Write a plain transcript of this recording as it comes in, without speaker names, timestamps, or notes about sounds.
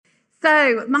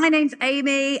So my name's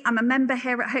Amy. I'm a member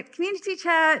here at Hope Community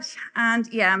Church. And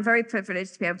I'm very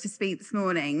privileged to be able to speak this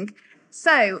morning.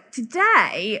 So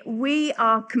today we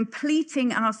are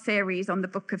completing our series on the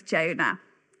book of Jonah.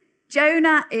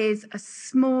 Jonah is a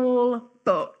small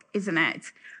book, isn't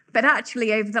it? But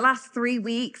actually over the last 3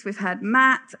 weeks, we've had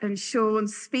Matt and Sean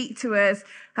speak to us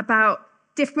about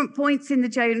different points in the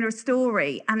Jonah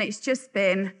story. And it's just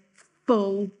been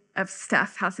full of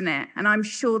stuff, hasn't it? And I'm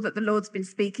sure that the Lord's been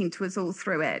speaking to us all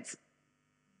through it.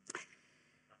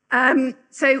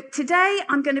 So today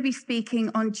I'm going to be speaking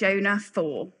on Jonah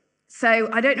 4. So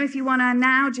I don't know if you want to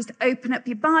now just open up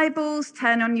your Bibles,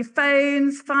 turn on your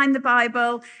phones, find the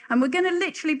Bible, and we're going to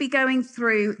literally be going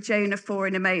through Jonah 4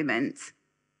 in a moment.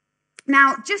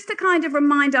 Now, just to kind of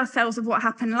remind ourselves of what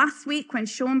happened last week when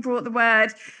Sean brought the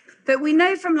word, that we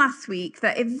know from last week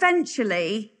that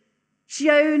eventually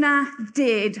Jonah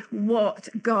did what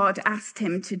God asked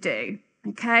him to do,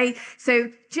 okay?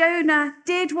 So Jonah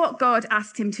did what God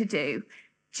asked him to do.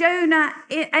 Jonah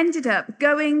ended up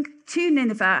going to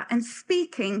Nineveh and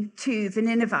speaking to the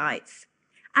Ninevites.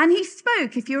 And he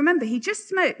spoke, if you remember, he just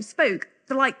spoke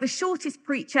like the shortest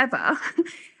preach ever,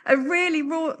 a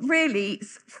really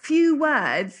few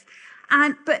words.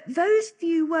 But those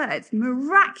few words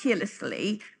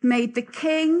miraculously made the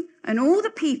king and all the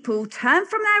people turn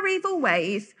from their evil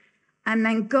ways, and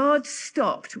then God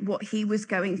stopped what he was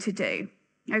going to do.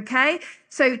 Okay?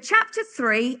 So chapter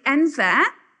 3 ends there.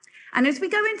 And as we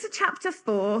go into chapter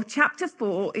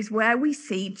 4 is where we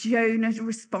see Jonah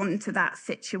respond to that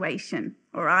situation.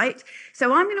 All right?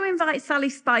 So I'm going to invite Sally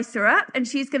Spicer up, and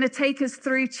she's going to take us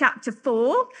through chapter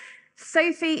 4.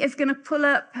 Sophie is going to pull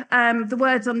up the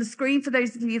words on the screen for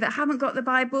those of you that haven't got the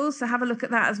Bible, so have a look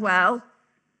at that as well.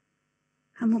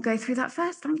 And we'll go through that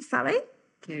first. Thanks, Sally.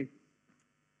 Thank you.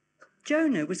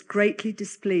 Jonah was greatly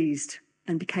displeased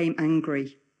and became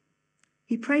angry.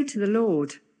 He prayed to the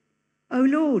Lord, "O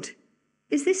Lord,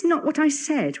 is this not what I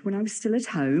said when I was still at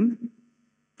home?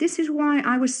 This is why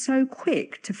I was so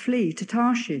quick to flee to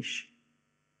Tarshish.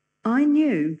 I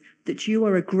knew that you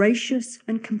are a gracious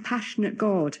and compassionate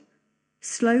God,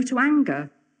 slow to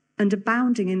anger and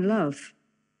abounding in love,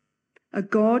 a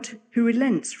God who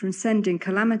relents from sending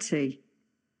calamity.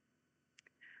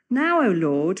 Now, O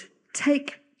Lord,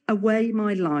 take away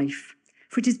my life,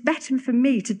 for it is better for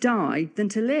me to die than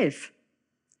to live."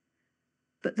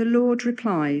 But the Lord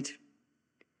replied,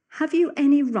 "Have you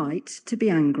any right to be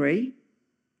angry?"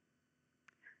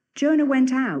 Jonah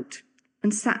went out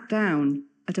and sat down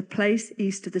at a place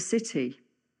east of the city.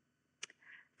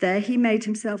 There he made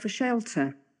himself a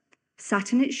shelter,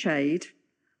 sat in its shade,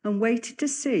 and waited to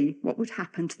see what would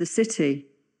happen to the city.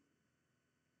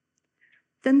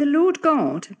 Then the Lord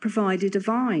God provided a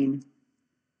vine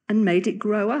and made it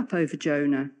grow up over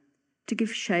Jonah to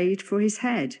give shade for his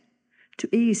head,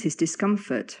 to ease his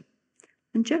discomfort.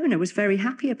 And Jonah was very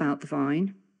happy about the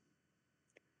vine.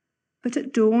 But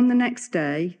at dawn the next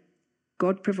day,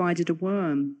 God provided a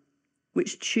worm,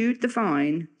 which chewed the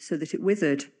vine so that it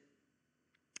withered.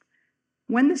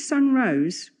 When the sun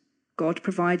rose, God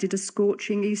provided a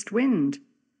scorching east wind,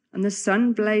 and the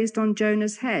sun blazed on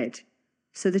Jonah's head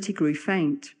so that he grew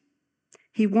faint.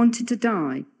 He wanted to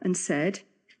die and said,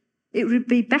 "It would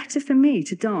be better for me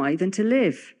to die than to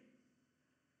live."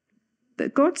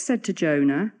 But God said to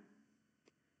Jonah,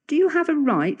 "Do you have a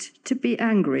right to be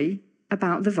angry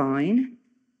about the vine?"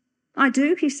 "I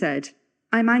do," he said.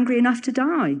 "I'm angry enough to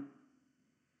die."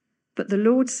 But the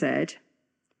Lord said,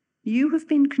 "You have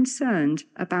been concerned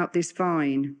about this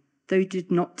vine, though you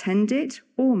did not tend it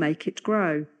or make it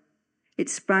grow. It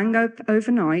sprang up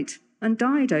overnight and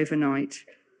died overnight.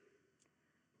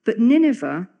 But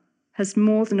Nineveh has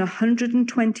more than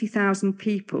 120,000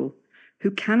 people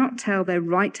who cannot tell their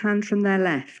right hand from their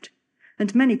left,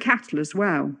 and many cattle as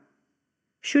well.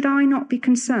 Should I not be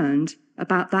concerned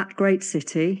about that great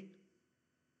city?"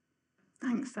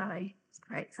 Thanks, Sally. That's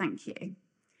great. Thank you.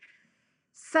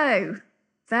 So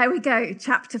there we go,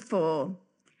 chapter 4.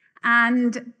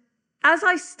 And as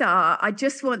I start, I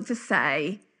just want to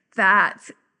say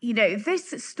that,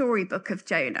 this storybook of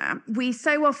Jonah, we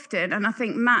so often, and I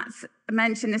think Matt's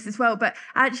mentioned this as well, but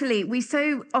actually we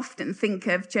so often think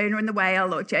of Jonah and the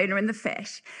whale or Jonah and the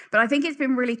fish. But I think it's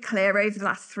been really clear over the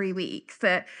last 3 weeks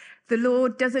that the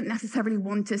Lord doesn't necessarily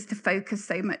want us to focus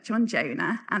so much on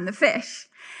Jonah and the fish.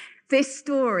 This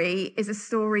story is a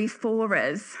story for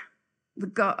us,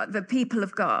 the people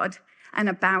of God, and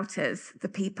about us, the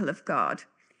people of God.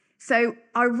 So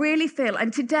I really feel,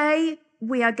 and today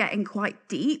we are getting quite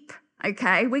deep,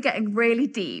 Okay, we're getting really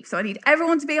deep. So I need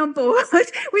everyone to be on board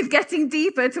with getting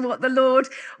deeper to what the Lord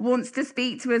wants to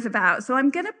speak to us about. So I'm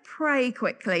going to pray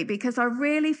quickly because I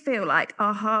really feel like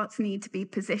our hearts need to be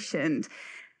positioned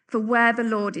for where the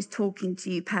Lord is talking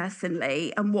to you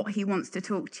personally and what he wants to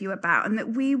talk to you about, and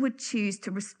that we would choose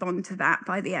to respond to that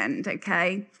by the end,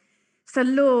 okay? So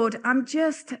Lord, I'm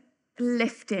just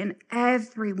lifting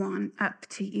everyone up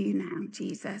to you now,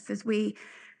 Jesus, as we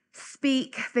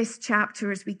speak this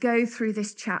chapter, as we go through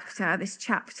this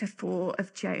chapter 4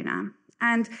 of Jonah.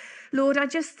 And Lord, I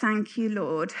just thank you,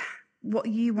 Lord, what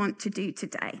you want to do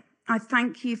today. I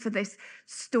thank you for this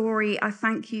story. I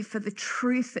thank you for the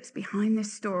truth that's behind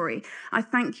this story. I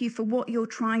thank you for what you're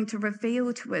trying to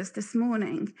reveal to us this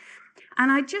morning.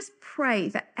 And I just pray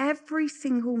that every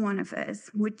single one of us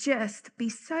would just be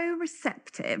so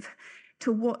receptive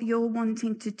to what you're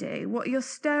wanting to do, what you're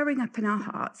stirring up in our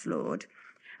hearts, Lord.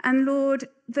 And Lord,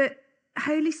 that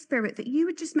Holy Spirit, that you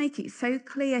would just make it so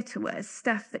clear to us,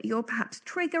 stuff that you're perhaps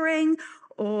triggering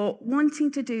or wanting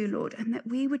to do, Lord, and that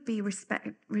we would be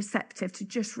receptive to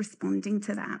just responding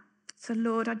to that. So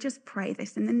Lord, I just pray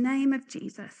this in the name of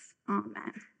Jesus.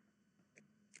 Amen.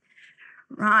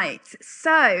 Right,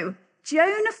 so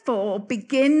Jonah 4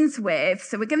 begins with,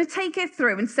 so we're going to take it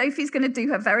through, and Sophie's going to do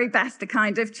her very best to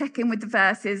kind of check in with the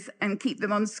verses and keep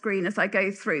them on screen as I go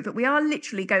through, but we are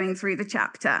literally going through the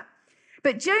chapter.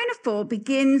 But Jonah 4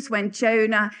 begins when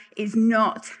Jonah is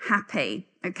not happy,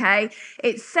 okay?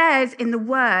 It says in the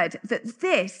word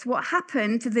that what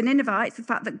happened to the Ninevites, the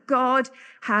fact that God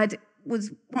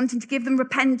was wanting to give them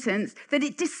repentance, that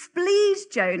it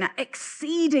displeased Jonah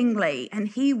exceedingly, and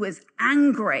he was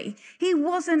angry. He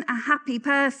wasn't a happy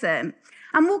person.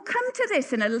 And we'll come to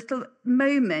this in a little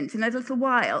moment, in a little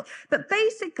while. But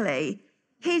basically,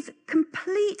 his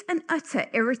complete and utter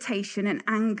irritation and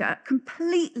anger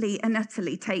completely and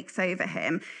utterly takes over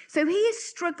him. So he is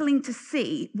struggling to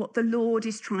see what the Lord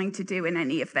is trying to do in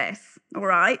any of this, all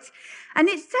right? And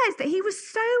it says that he was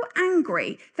so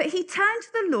angry that he turned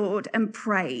to the Lord and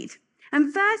prayed.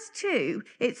 And verse 2,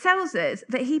 it tells us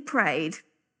that he prayed.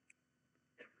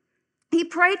 He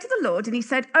prayed to the Lord and he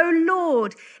said, "O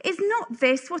Lord, is not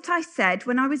this what I said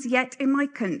when I was yet in my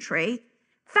country?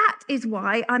 That is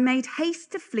why I made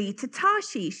haste to flee to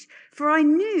Tarshish, for I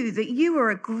knew that you were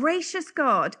a gracious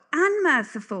God and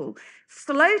merciful,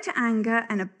 slow to anger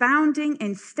and abounding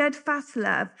in steadfast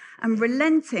love and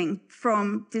relenting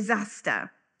from disaster."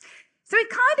 So it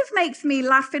kind of makes me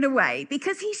laugh in a way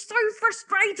because he's so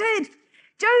frustrated.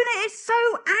 Jonah is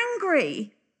so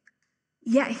angry,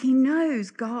 yet he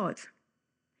knows God.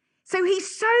 So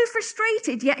he's so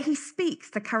frustrated, yet he speaks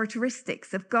the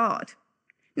characteristics of God.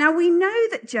 Now, we know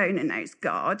that Jonah knows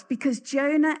God because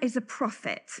Jonah is a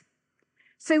prophet.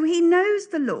 So he knows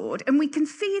the Lord, and we can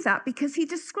see that because he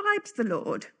describes the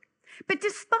Lord. But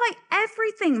despite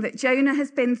everything that Jonah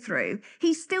has been through,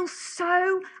 he's still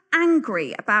so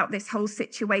angry about this whole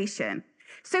situation.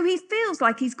 So he feels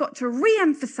like he's got to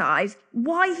re-emphasize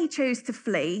why he chose to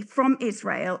flee from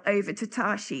Israel over to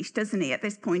Tarshish, doesn't he, at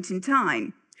this point in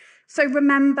time? So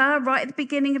remember, right at the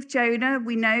beginning of Jonah,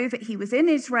 we know that he was in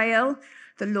Israel.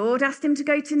 The Lord asked him to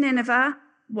go to Nineveh.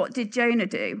 What did Jonah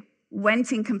do?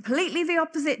 Went in completely the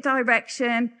opposite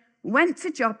direction, went to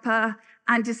Joppa,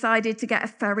 and decided to get a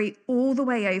ferry all the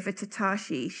way over to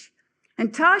Tarshish.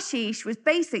 And Tarshish was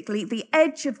basically the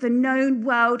edge of the known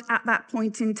world at that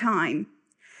point in time.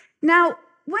 Now,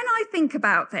 when I think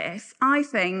about this, I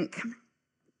think,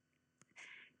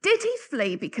 did he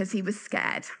flee because he was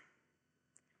scared?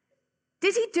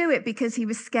 Did he do it because he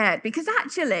was scared? Because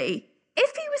actually,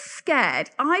 if he was scared,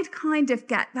 I'd kind of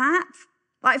get that.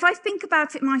 Like if I think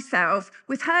about it myself,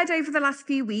 we've heard over the last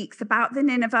few weeks about the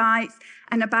Ninevites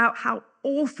and about how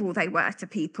awful they were to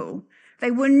people. They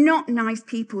were not nice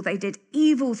people. They did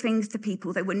evil things to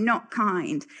people. They were not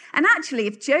kind. And actually,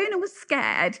 if Jonah was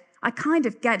scared, I kind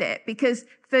of get it, because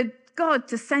for God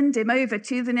to send him over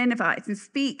to the Ninevites and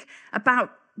speak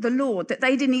about the Lord that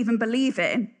they didn't even believe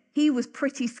in, he was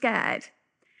pretty scared.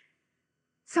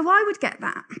 So I would get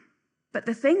that. But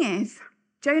the thing is,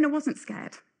 Jonah wasn't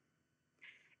scared.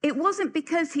 It wasn't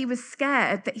because he was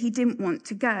scared that he didn't want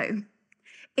to go.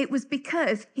 It was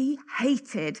because he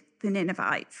hated the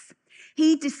Ninevites.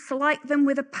 He disliked them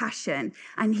with a passion,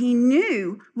 and he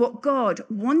knew what God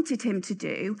wanted him to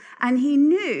do, and he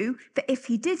knew that if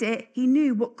he did it, he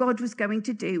knew what God was going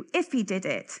to do if he did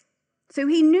it. So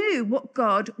he knew what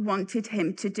God wanted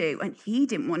him to do, and he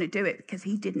didn't want to do it because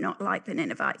he did not like the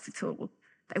Ninevites at all.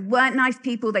 They weren't nice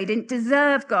people. They didn't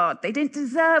deserve God. They didn't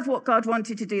deserve what God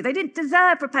wanted to do. They didn't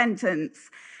deserve repentance.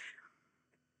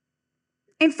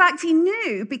 In fact, he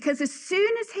knew, because as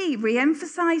soon as he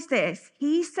re-emphasized this,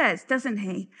 he says, doesn't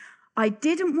he, I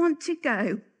didn't want to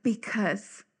go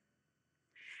because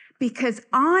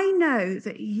I know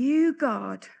that you,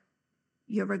 God,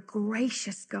 you're a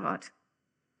gracious God.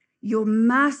 You're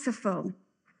merciful.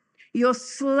 You're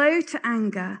slow to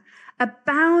anger,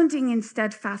 abounding in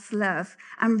steadfast love,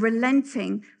 and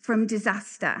relenting from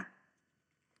disaster.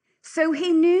 So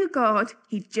he knew God,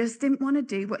 he just didn't want to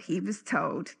do what he was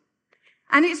told.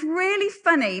 And it's really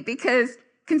funny because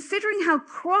considering how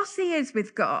cross he is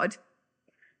with God,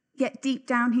 yet deep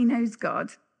down he knows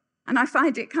God. And I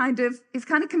find it's kind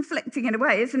of conflicting in a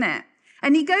way, isn't it?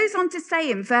 And he goes on to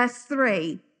say in verse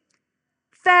 3,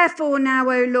 therefore now,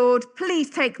 O Lord, please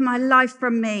take my life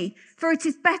from me, for it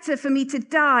is better for me to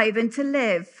die than to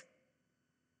live.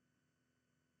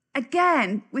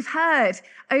 Again, we've heard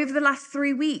over the last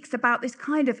 3 weeks about this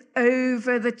kind of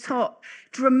over-the-top,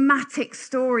 dramatic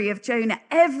story of Jonah.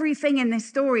 Everything in this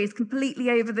story is completely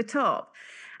over the top.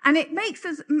 And it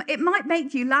might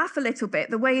make you laugh a little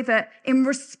bit, the way that in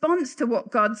response to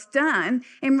what God's done,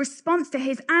 in response to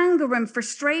his anger and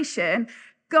frustration,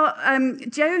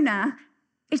 Jonah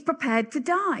is prepared to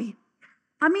die.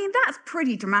 I mean, that's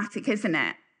pretty dramatic, isn't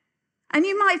it? And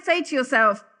you might say to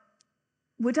yourself,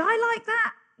 would I like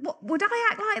that? Would I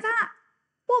act like that?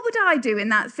 What would I do in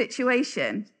that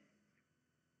situation?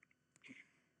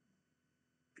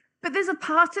 But there's a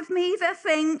part of me that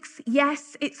thinks,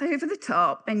 yes, it's over the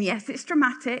top, and yes, it's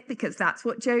dramatic, because that's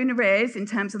what Jonah is in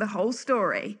terms of the whole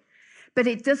story. But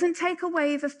it doesn't take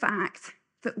away the fact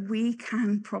that we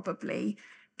can probably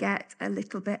get a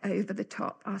little bit over the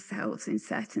top ourselves in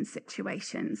certain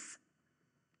situations.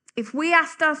 If we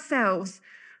asked ourselves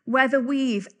whether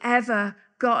we've ever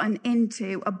gotten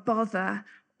into a bother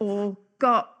or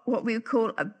got what we would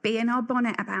call a bee in our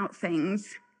bonnet about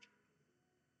things,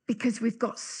 because we've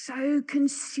got so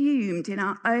consumed in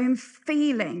our own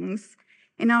feelings,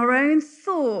 in our own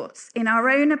thoughts, in our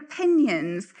own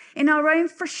opinions, in our own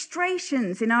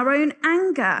frustrations, in our own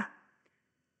anger.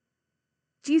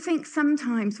 Do you think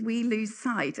sometimes we lose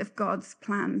sight of God's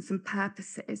plans and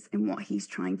purposes in what he's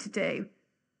trying to do?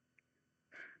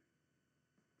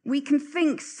 We can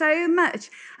think so much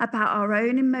about our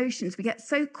own emotions. We get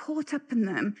so caught up in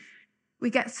them. We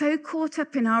get so caught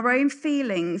up in our own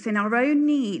feelings, in our own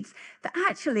needs, that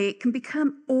actually it can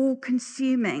become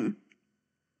all-consuming.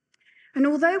 And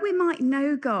although we might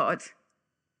know God,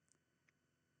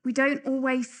 we don't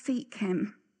always seek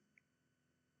him.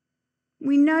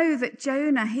 We know that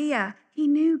Jonah here, he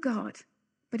knew God,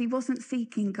 but he wasn't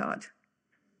seeking God.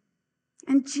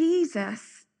 And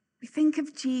Jesus, we think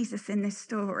of Jesus in this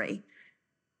story,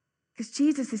 because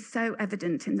Jesus is so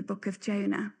evident in the book of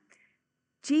Jonah.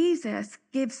 Jesus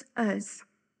gives us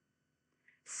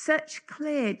such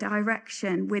clear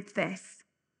direction with this,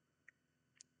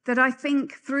 that I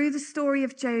think through the story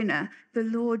of Jonah, the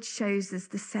Lord shows us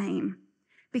the same.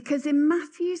 Because in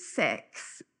Matthew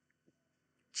 6,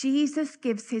 Jesus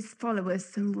gives his followers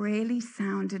some really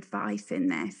sound advice in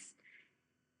this.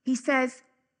 He says,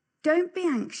 don't be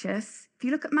anxious. If you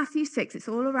look at Matthew 6, it's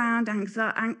all around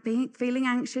feeling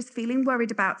anxious, feeling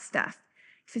worried about stuff.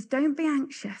 He says, don't be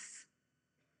anxious,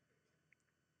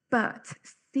 but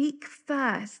seek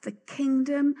first the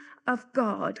kingdom of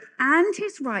God and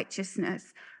his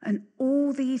righteousness, and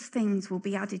all these things will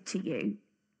be added to you.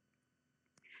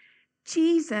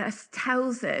 Jesus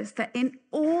tells us that in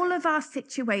all of our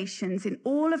situations, in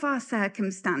all of our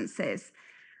circumstances,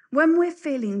 when we're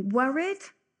feeling worried,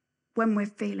 when we're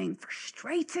feeling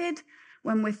frustrated,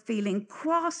 when we're feeling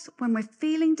cross, when we're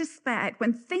feeling despaired,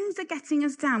 when things are getting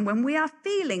us down, when we are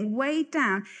feeling weighed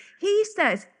down, he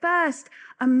says, first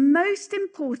and most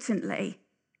importantly,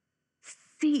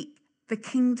 seek the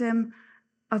kingdom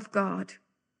of God.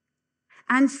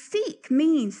 And seek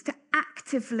means to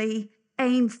actively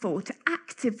aim for, to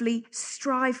actively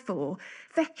strive for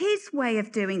his way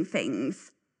of doing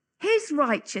things, his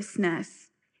righteousness,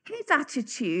 his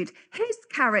attitude, his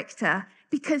character,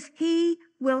 because he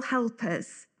will help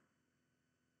us.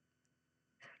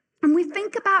 And we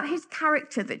think about his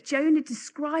character, that Jonah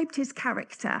described his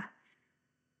character,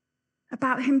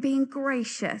 about him being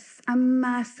gracious and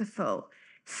merciful,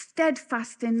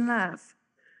 steadfast in love,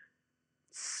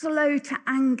 slow to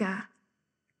anger.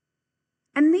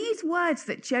 And these words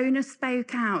that Jonah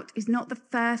spoke out is not the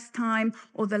first time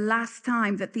or the last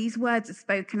time that these words are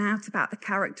spoken out about the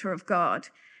character of God.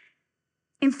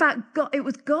 In fact, it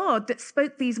was God that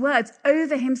spoke these words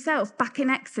over himself back in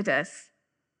Exodus.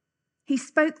 He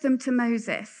spoke them to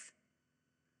Moses.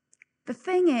 The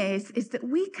thing is that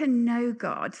we can know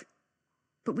God,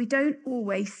 but we don't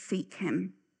always seek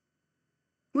him.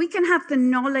 We can have the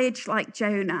knowledge like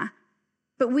Jonah,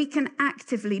 but we can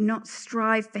actively not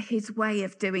strive for his way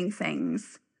of doing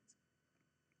things.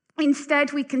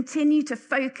 Instead, we continue to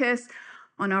focus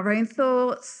on our own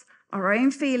thoughts, our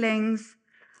own feelings.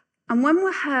 And when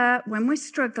we're hurt, when we're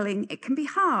struggling, it can be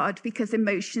hard because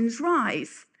emotions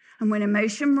rise. And when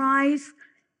emotions rise,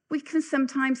 we can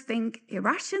sometimes think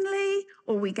irrationally,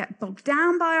 or we get bogged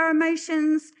down by our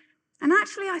emotions. And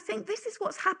actually, I think this is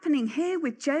what's happening here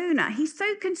with Jonah. He's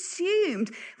so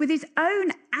consumed with his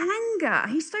own anger.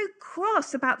 He's so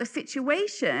cross about the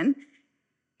situation.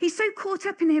 He's so caught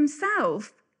up in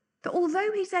himself that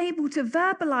although he's able to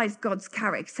verbalize God's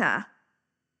character,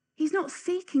 he's not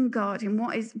seeking God in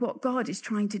what God is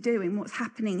trying to do in what's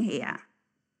happening here.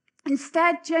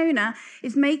 Instead, Jonah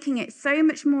is making it so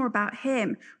much more about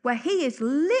him, where he is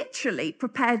literally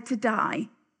prepared to die.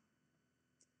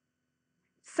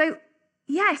 So,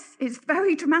 yes, it's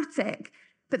very dramatic,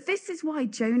 but this is why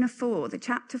Jonah 4, the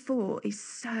chapter 4, is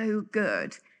so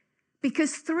good.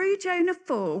 Because through Jonah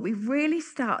 4, we really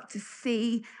start to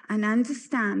see and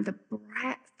understand the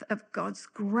breadth of God's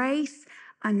grace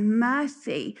and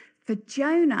mercy for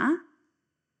Jonah,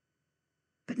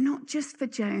 but not just for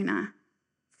Jonah,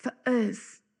 for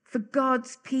us, for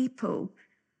God's people.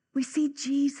 We see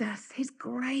Jesus, his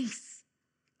grace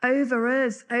over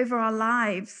us, over our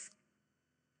lives.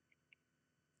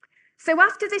 So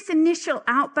after this initial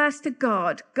outburst to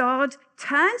God, God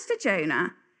turns to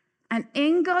Jonah, and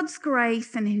in God's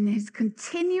grace and in his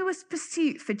continuous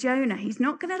pursuit for Jonah, he's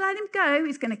not going to let him go.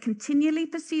 He's going to continually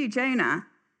pursue Jonah.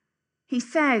 He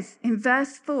says in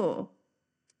verse 4,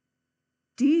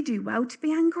 "Do you do well to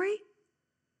be angry?"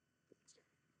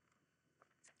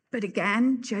 But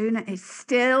again, Jonah is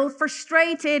still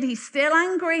frustrated. He's still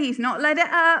angry. He's not let it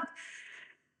up.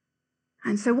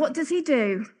 And so what does he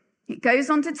do? It goes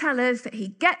on to tell us that he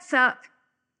gets up,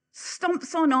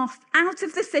 stomps on off out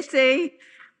of the city,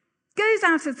 goes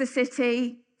out of the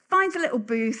city, finds a little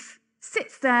booth,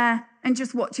 sits there and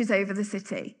just watches over the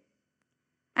city.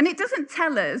 And it doesn't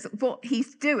tell us what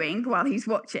he's doing while he's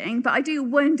watching, but I do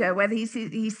wonder whether he's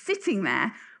sitting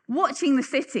there watching the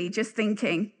city just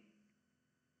thinking,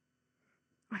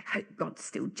 I hope God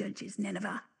still judges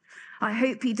Nineveh. I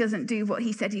hope he doesn't do what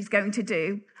he said he's going to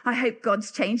do. I hope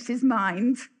God's changed his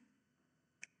mind.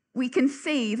 We can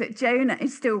see that Jonah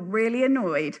is still really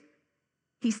annoyed.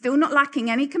 He's still not lacking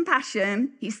any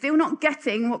compassion. He's still not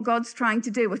getting what God's trying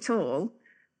to do at all.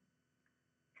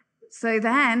 So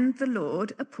then the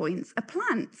Lord appoints a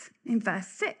plant in verse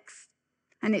 6.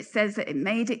 And it says that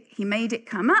he made it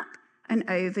come up and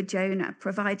over Jonah,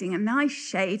 providing a nice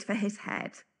shade for his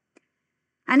head.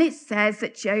 And it says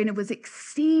that Jonah was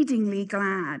exceedingly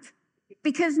glad,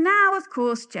 because now, of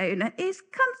course, Jonah is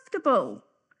comfortable.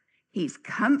 He's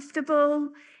comfortable.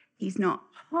 He's not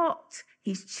hot.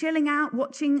 He's chilling out,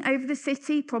 watching over the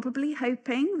city, probably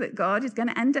hoping that God is going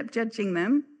to end up judging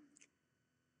them.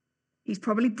 He's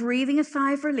probably breathing a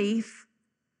sigh of relief.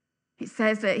 It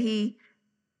says that he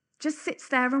just sits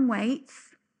there and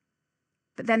waits.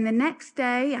 But then the next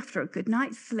day, after a good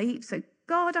night's sleep, so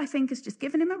God, I think, has just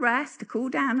given him a rest to cool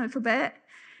down a little bit.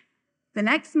 The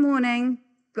next morning,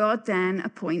 God then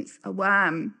appoints a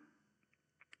worm.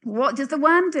 What does the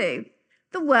worm do?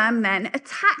 The worm then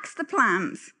attacks the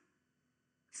plant.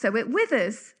 So it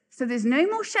withers. So there's no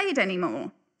more shade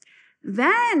anymore.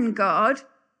 Then God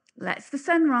lets the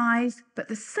sun rise, but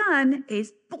the sun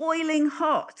is boiling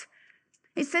hot.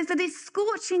 It says that it's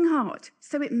scorching hot.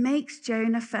 So it makes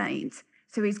Jonah faint.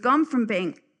 So he's gone from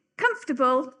being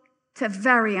comfortable to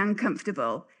very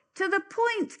uncomfortable, to the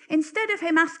point, instead of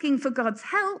him asking for God's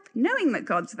help, knowing that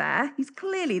God's there, he's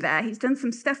clearly there. He's done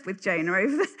some stuff with Jonah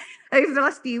over the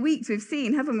last few weeks we've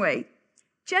seen, haven't we?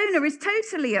 Jonah is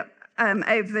totally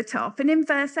over the top. And in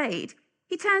verse 8,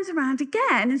 he turns around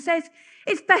again and says,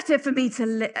 it's better for me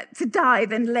to die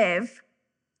than live.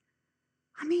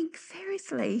 I mean,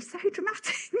 seriously, so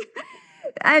dramatic.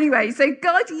 Anyway, so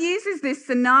God uses this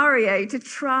scenario to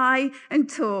try and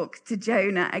talk to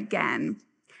Jonah again.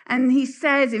 And he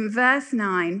says in verse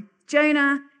 9,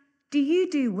 Jonah, do you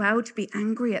do well to be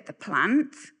angry at the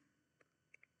plant?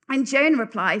 And Jonah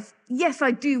replies, yes,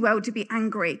 I do well to be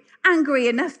angry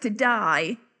enough to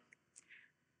die.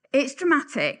 It's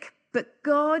dramatic, but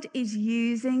God is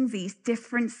using these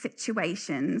different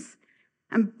situations.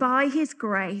 And by his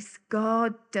grace,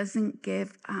 God doesn't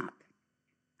give up.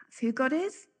 That's who God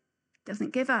is.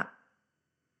 Doesn't give up.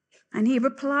 And he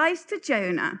replies to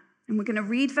Jonah, and we're going to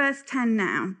read verse 10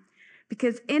 now,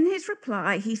 because in his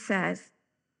reply, he says,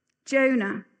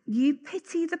 Jonah, you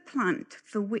pity the plant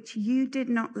for which you did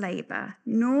not labor,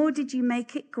 nor did you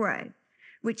make it grow,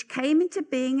 which came into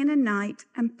being in a night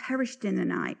and perished in a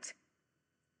night.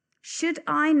 Should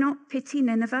I not pity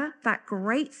Nineveh, that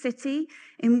great city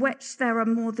in which there are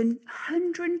more than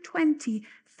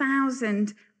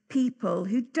 120,000 people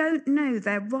who don't know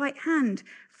their right hand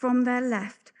from their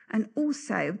left, and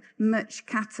also much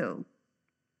cattle?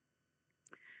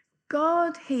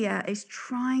 God here is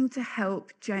trying to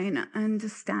help Jonah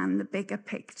understand the bigger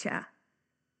picture.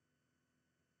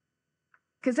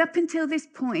 Because up until this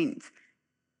point,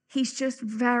 he's just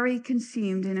very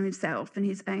consumed in himself and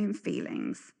his own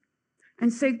feelings.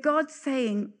 And so God's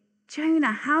saying,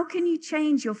 Jonah, how can you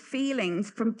change your feelings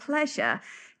from pleasure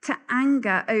to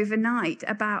anger overnight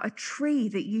about a tree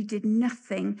that you did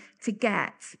nothing to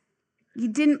get? You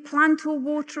didn't plant or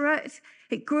water it.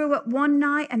 It grew up one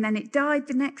night and then it died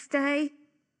the next day.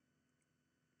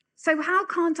 So how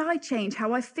can't I change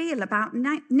how I feel about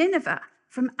Nineveh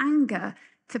from anger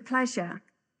to pleasure?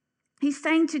 He's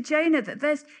saying to Jonah that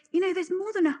there's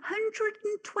more than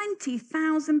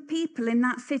 120,000 people in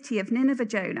that city of Nineveh,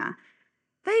 Jonah.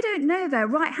 They don't know their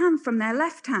right hand from their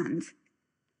left hand.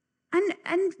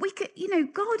 And we could,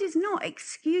 God is not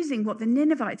excusing what the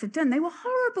Ninevites have done. They were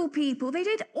horrible people. They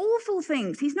did awful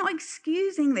things. He's not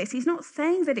excusing this. He's not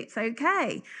saying that it's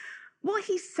okay. What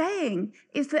he's saying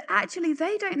is that actually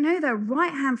they don't know their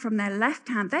right hand from their left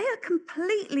hand. They are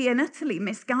completely and utterly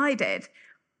misguided.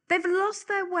 They've lost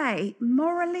their way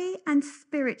morally and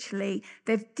spiritually.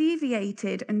 They've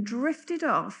deviated and drifted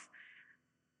off.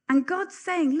 And God's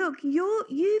saying, look,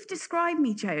 you've described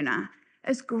me, Jonah,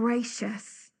 as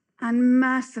gracious and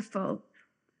merciful,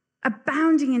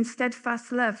 abounding in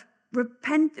steadfast love,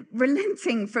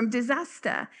 relenting from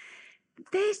disaster.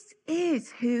 This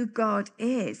is who God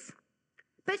is.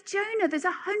 But Jonah, there's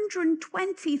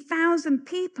 120,000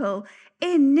 people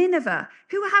in Nineveh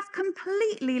who have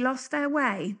completely lost their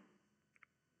way.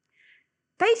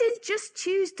 They didn't just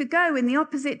choose to go in the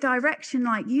opposite direction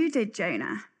like you did,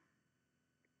 Jonah.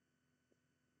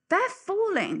 They're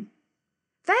falling.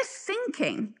 They're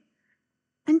sinking.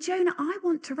 And Jonah, I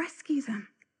want to rescue them.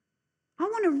 I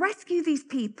want to rescue these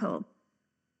people.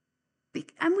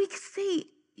 And we see,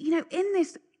 in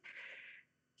this,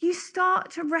 you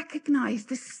start to recognize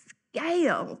the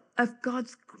scale of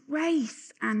God's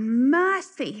grace and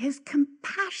mercy, his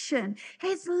compassion,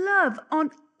 his love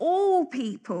on all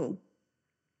people.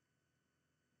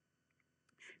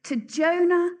 To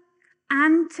Jonah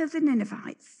and to the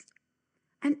Ninevites.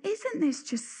 And isn't this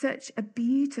just such a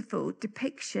beautiful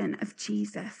depiction of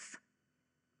Jesus?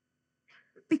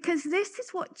 Because this is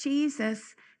what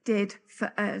Jesus did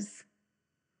for us.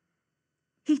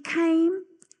 He came,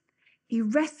 he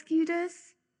rescued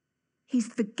us, he's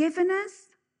forgiven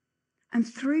us, and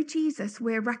through Jesus,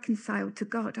 we're reconciled to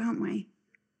God, aren't we?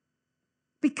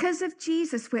 Because of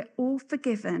Jesus, we're all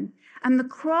forgiven. And the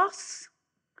cross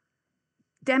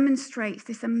demonstrates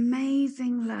this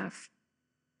amazing love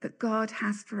that God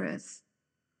has for us.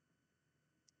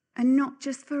 And not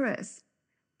just for us,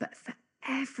 but for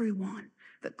everyone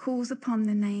that calls upon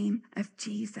the name of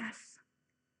Jesus.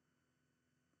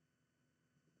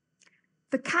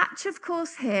 The catch, of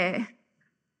course, here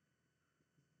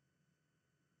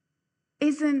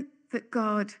isn't that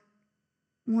God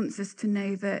wants us to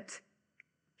know that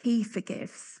he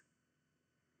forgives.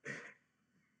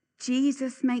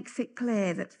 Jesus makes it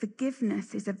clear that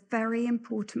forgiveness is a very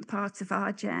important part of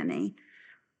our journey.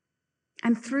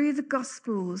 And through the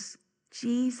Gospels,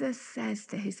 Jesus says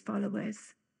to his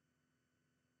followers,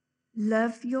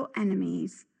 love your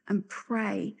enemies and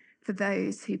pray for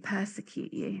those who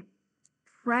persecute you.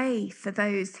 Pray for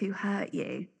those who hurt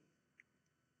you.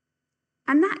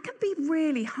 And that can be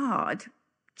really hard.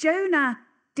 Jonah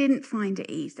didn't find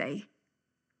it easy.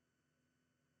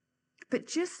 But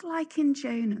just like in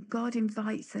Jonah, God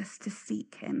invites us to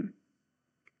seek him.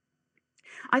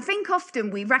 I think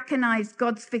often we recognize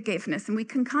God's forgiveness and we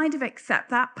can kind of accept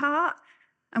that part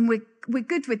and we're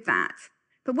good with that.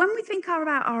 But when we think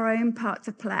about our own part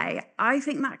to play, I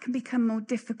think that can become more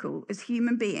difficult as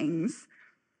human beings.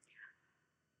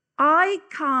 I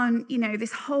can't,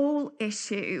 this whole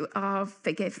issue of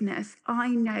forgiveness, I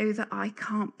know that I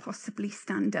can't possibly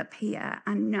stand up here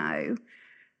and know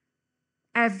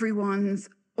everyone's,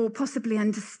 or possibly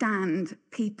understand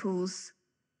people's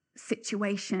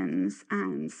situations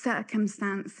and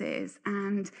circumstances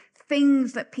and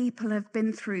things that people have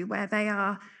been through where they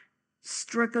are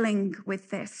struggling with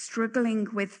this, struggling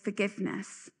with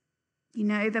forgiveness.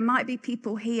 There might be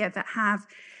people here that have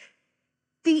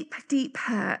deep, deep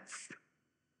hurts.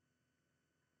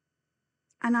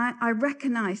 And I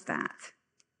recognize that.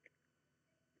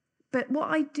 But what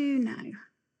I do know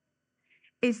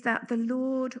is that the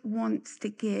Lord wants to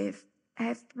give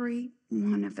every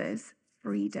one of us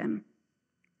freedom.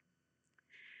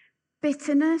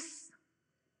 Bitterness,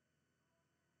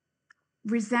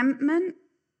 resentment,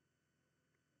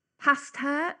 past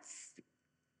hurts,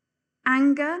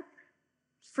 anger,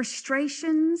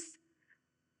 frustrations,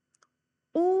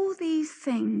 all these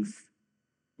things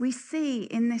we see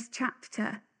in this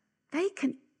chapter, they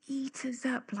can eat us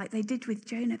up like they did with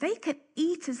Jonah. They can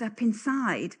eat us up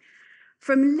inside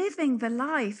from living the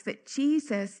life that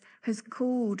Jesus has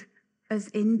called us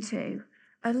into,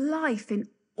 a life in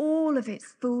all of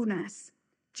its fullness.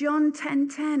 John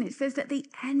 10:10, it says that the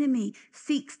enemy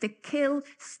seeks to kill,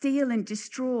 steal, and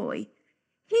destroy.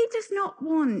 He does not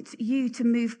want you to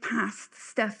move past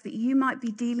stuff that you might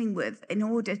be dealing with in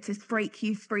order to break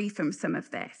you free from some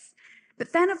of this.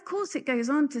 But then, of course, it goes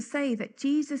on to say that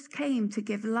Jesus came to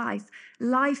give life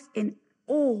in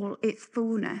all its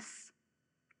fullness.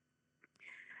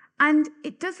 And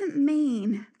it doesn't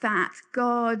mean that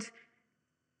God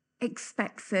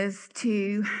expects us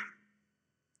to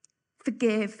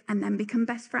forgive and then become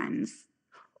best friends,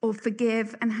 or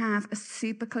forgive and have a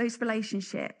super close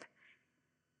relationship.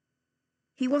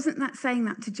 He wasn't saying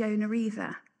that to Jonah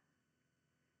either.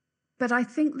 But I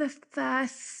think the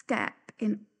first step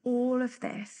in all of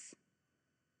this,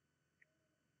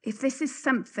 if this is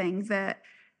something that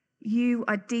you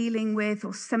are dealing with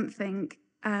or something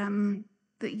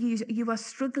that you are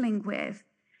struggling with,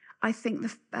 I think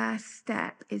the first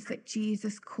step is that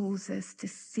Jesus calls us to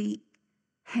seek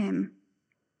him,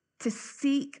 to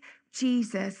seek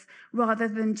Jesus rather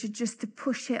than to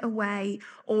push it away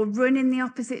or run in the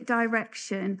opposite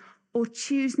direction or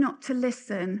choose not to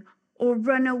listen or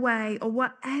run away or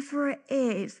whatever it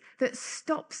is that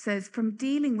stops us from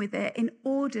dealing with it in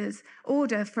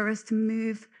order for us to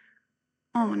move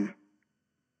on.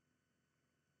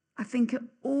 I think it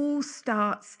all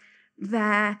starts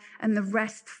there and the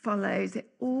rest follows.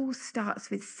 It all starts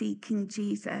with seeking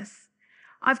Jesus.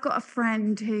 I've got a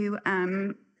friend who,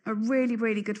 a really,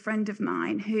 really good friend of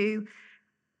mine who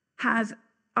has,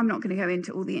 I'm not going to go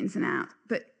into all the ins and outs,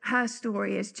 but her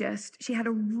story is just, she had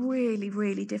a really,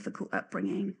 really difficult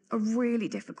upbringing,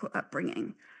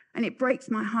 And it breaks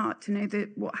my heart to know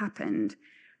what happened.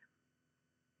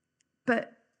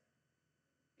 But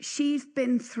she's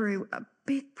been through a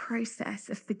big process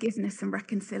of forgiveness and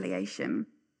reconciliation.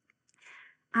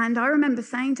 And I remember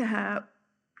saying to her,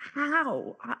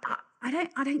 how?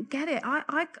 I don't get it.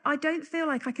 I don't feel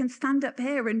like I can stand up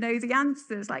here and know the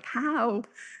answers. Like, how?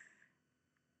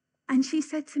 And she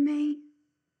said to me,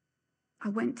 I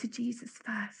went to Jesus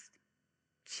first.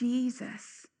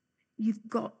 Jesus. You've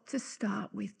got to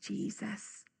start with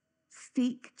Jesus.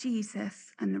 Seek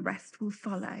Jesus and the rest will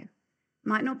follow.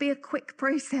 Might not be a quick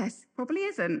process. Probably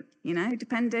isn't,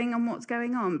 depending on what's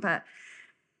going on. But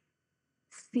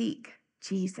seek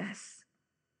Jesus.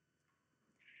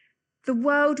 The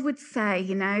world would say,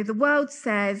 the world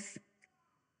says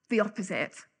the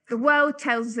opposite. The world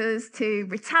tells us to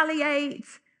retaliate,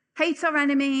 hate our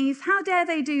enemies. How dare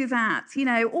they do that?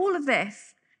 All of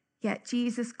this. Yet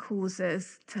Jesus calls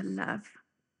us to love.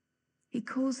 He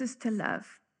calls us to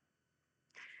love.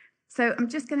 So I'm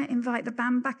just going to invite the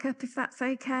band back up, if that's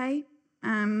okay,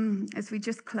 as we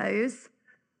just close.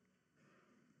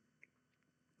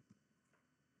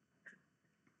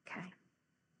 Okay.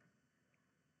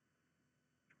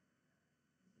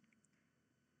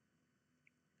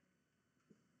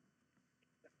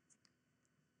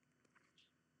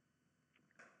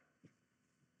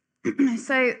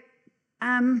 So,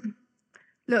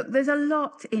 look, there's a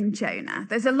lot in Jonah.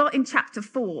 There's a lot in chapter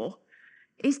 4.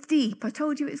 It's deep. I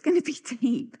told you it's going to be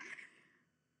deep.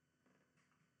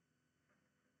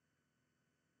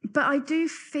 But I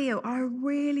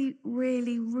really,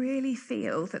 really, really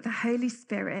feel that the Holy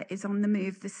Spirit is on the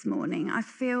move this morning. I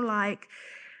feel like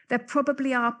there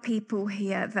probably are people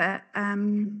here that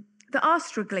are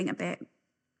struggling a bit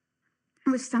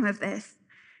with some of this.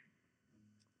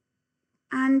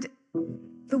 And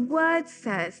the word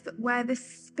says that where the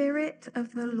Spirit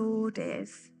of the Lord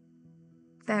is,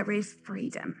 there is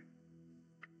freedom.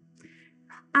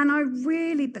 And I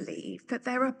really believe that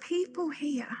there are people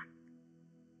here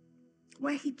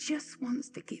where he just wants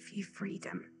to give you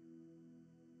freedom.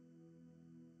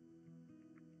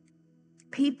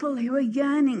 People who are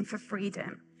yearning for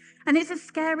freedom. And it's a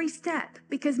scary step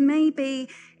because maybe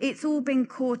it's all been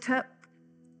caught up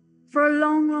for a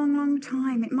long, long, long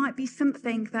time. It might be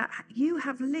something that you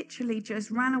have literally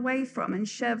just ran away from and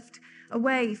shoved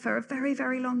away for a very,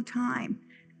 very long time.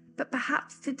 But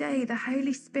perhaps today the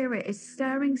Holy Spirit is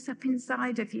stirring up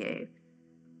inside of you,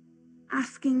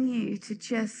 asking you to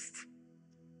just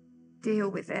deal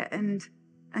with it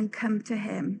and come to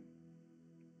him.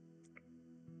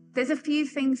 There's a few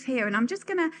things here, and I'm just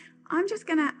gonna,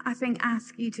 I think,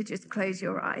 ask you to just close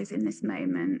your eyes in this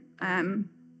moment.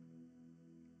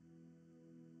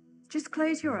 Just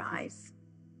close your eyes.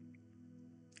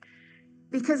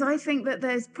 Because I think that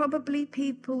there's probably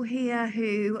people here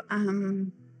who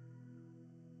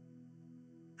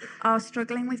are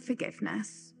struggling with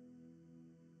forgiveness,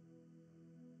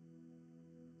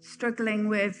 struggling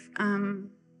with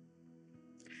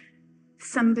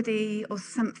somebody or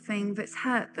something that's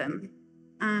hurt them.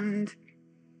 And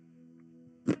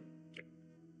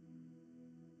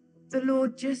the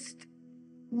Lord just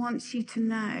wants you to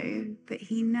know that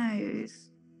he knows.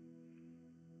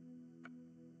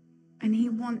 And he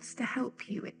wants to help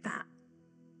you with that.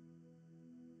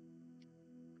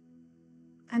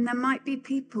 And there might be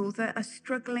people that are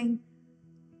struggling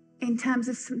in terms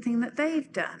of something that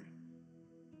they've done.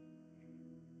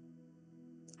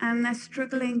 And they're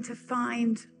struggling to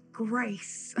find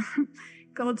grace,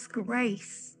 God's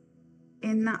grace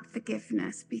in that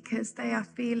forgiveness, because they are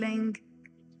feeling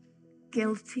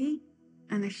guilty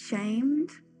and ashamed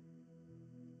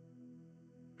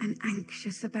and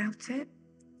anxious about it.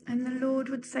 And the Lord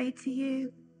would say to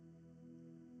you,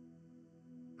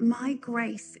 my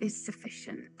grace is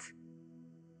sufficient.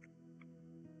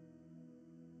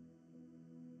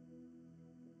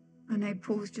 I know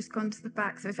Paul's just gone to the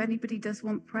back, so if anybody does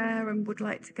want prayer and would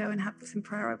like to go and have some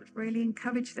prayer, I would really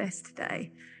encourage this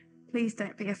today. Please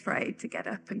don't be afraid to get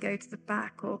up and go to the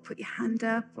back, or put your hand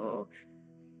up, or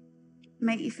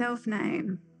make yourself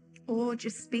known, or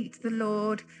just speak to the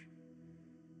Lord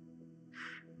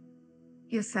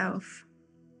yourself.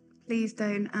 Please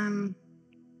don't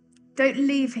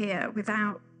leave here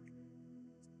without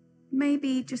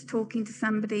maybe just talking to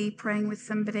somebody, praying with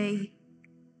somebody.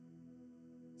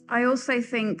 I also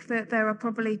think that there are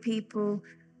probably people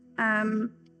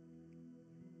who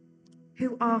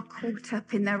are caught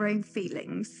up in their own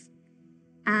feelings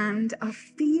and are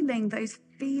feeling those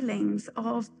feelings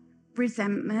of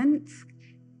resentment,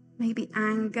 maybe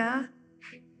anger,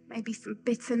 maybe some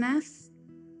bitterness.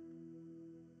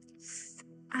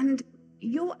 And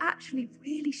you're actually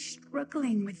really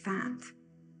struggling with that.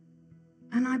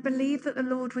 And I believe that the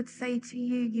Lord would say to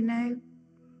you,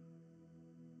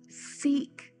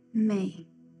 seek me.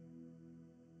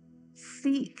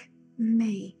 Seek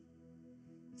me.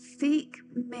 Seek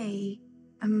me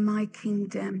and my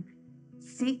kingdom.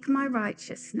 Seek my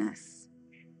righteousness,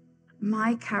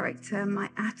 my character, my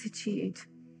attitude.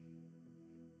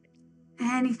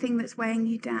 Anything that's weighing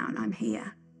you down, I'm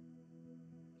here.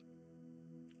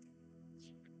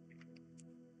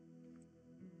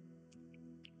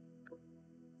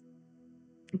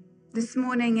 This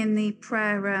morning in the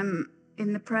prayer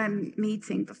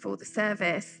meeting before the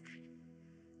service,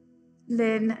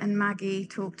 Lynn and Maggie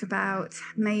talked about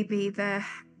maybe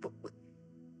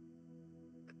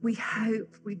we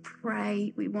hope, we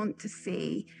pray, we want to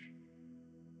see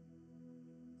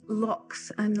locks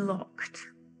unlocked.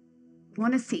 We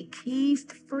want to see keys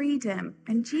to freedom.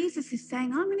 And Jesus is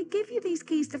saying, I'm going to give you these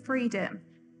keys to freedom.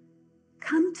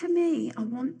 Come to me. I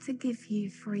want to give you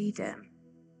freedom.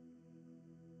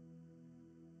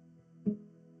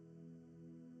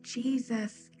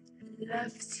 Jesus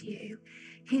loves you.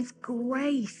 His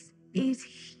grace is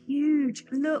huge.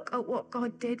 Look at what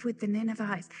God did with the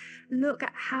Ninevites. Look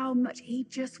at how much he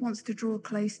just wants to draw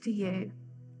close to you.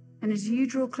 And as you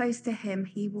draw close to him,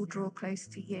 he will draw close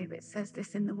to you. It says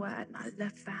this in the word, and I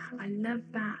love that. I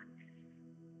love that.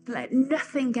 Let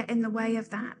nothing get in the way of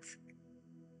that.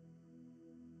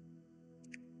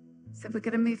 So we're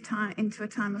going to move into a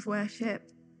time of worship.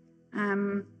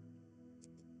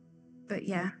 But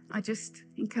yeah, I just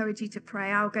encourage you to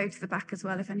pray. I'll go to the back as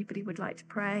well if anybody would like to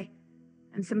pray.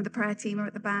 And some of the prayer team are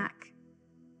at the back.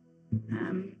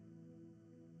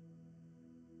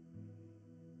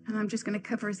 And I'm just going to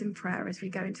cover us in prayer as we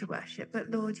go into worship. But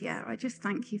Lord, yeah, I just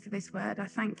thank you for this word. I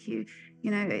thank you.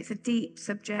 It's a deep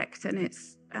subject, and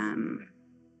it's some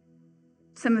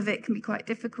of it can be quite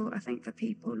difficult, I think, for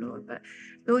people, Lord. But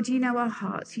Lord, you know our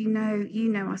hearts. You know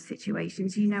our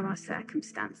situations. You know our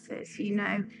circumstances. You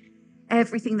know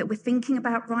everything that we're thinking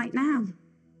about right now.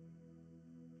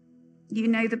 You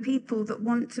know the people that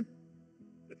want to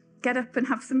get up and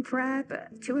have some prayer,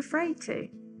 but too afraid to.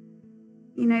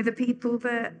 You know the people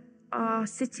that are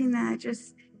sitting there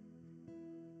just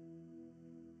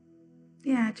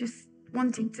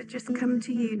wanting to just come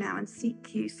to you now and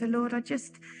seek you. So Lord, I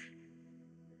just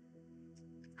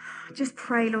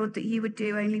pray, Lord, that you would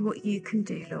do only what you can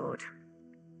do, Lord.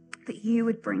 That you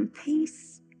would bring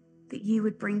peace, that you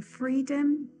would bring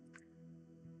freedom,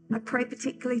 I pray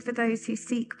particularly for those who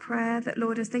seek prayer, that,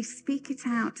 Lord, as they speak it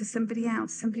out to somebody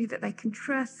else, somebody that they can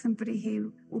trust, somebody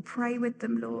who will pray with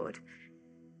them, Lord,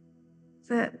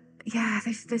 that, yeah,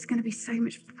 there's going to be so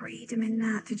much freedom in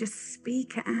that to just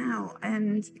speak it out,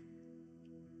 and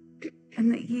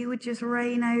that you would just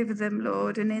reign over them,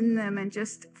 Lord, and in them, and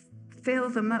just fill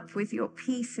them up with your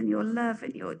peace and your love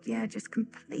and your, just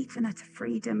complete and utter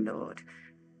freedom, Lord.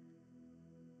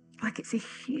 Like it's a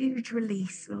huge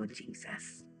release, Lord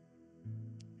Jesus.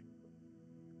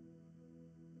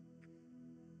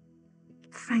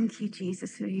 Thank you,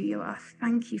 Jesus, for who you are.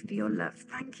 Thank you for your love.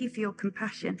 Thank you for your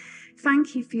compassion.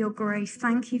 Thank you for your grace.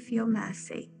 Thank you for your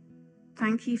mercy.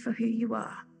 Thank you for who you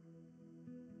are.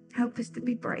 Help us to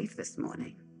be brave this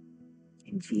morning.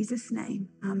 In Jesus' name,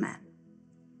 amen.